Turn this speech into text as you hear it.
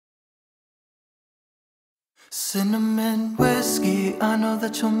Cinnamon whiskey, I know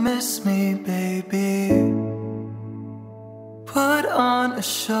that you'll miss me, baby. Put on a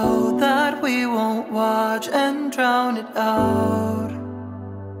show that we won't watch and drown it out.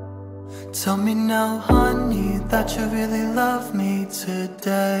 Tell me now, honey, that you really love me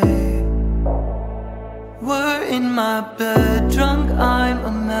today. We're in my bed, drunk, I'm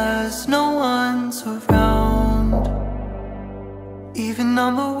a mess, no one's around. Even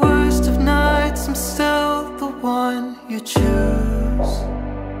on the worst of nights, I'm still the one you choose.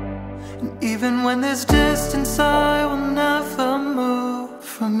 And even when there's distance, I will never move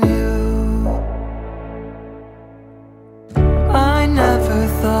from you. I never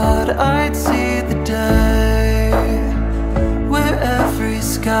thought I'd see the day where every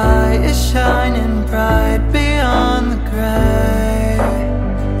sky is shining bright beyond the gray.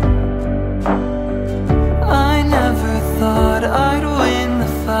 I never thought I'd win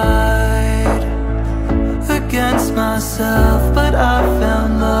the fight against myself, but I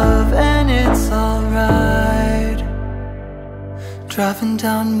found love and it's alright. Driving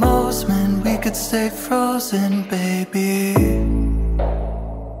down Mosman, we could stay frozen, baby.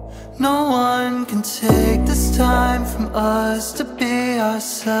 No one can take this time from us to be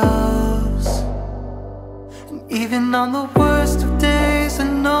ourselves. And even on the worst of days, I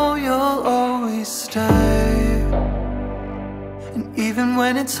know you'll always stay. And even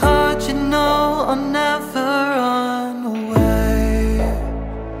when it's hard, you know I'll never run away.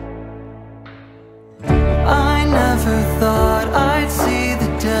 I never thought I'd see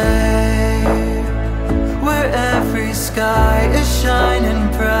the day where every sky is shining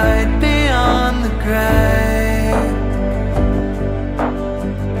bright beyond the gray.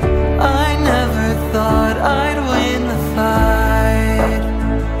 I never thought I'd win the fight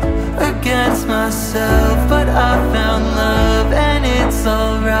against myself, but I found love and it's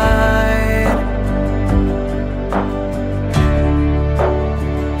alright.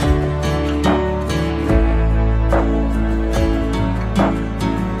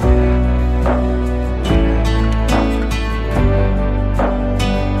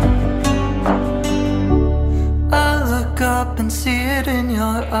 And see it in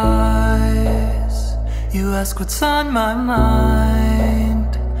your eyes. You ask what's on my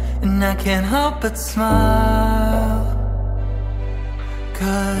mind, and I can't help but smile.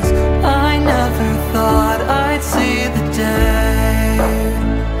 'Cause I never thought I'd see the day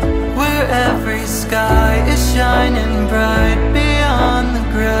where every sky is shining bright beyond the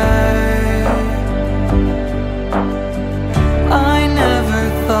gray. I never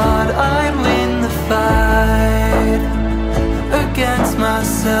thought I'd win the fight against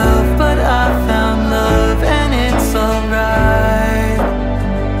myself, but I found love and it's alright.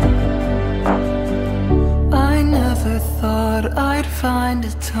 I never thought I'd find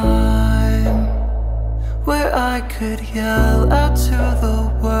a time where I could yell out to the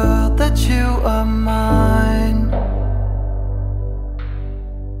world that you are mine.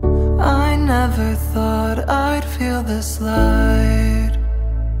 I never thought I'd feel this light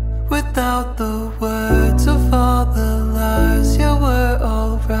without the world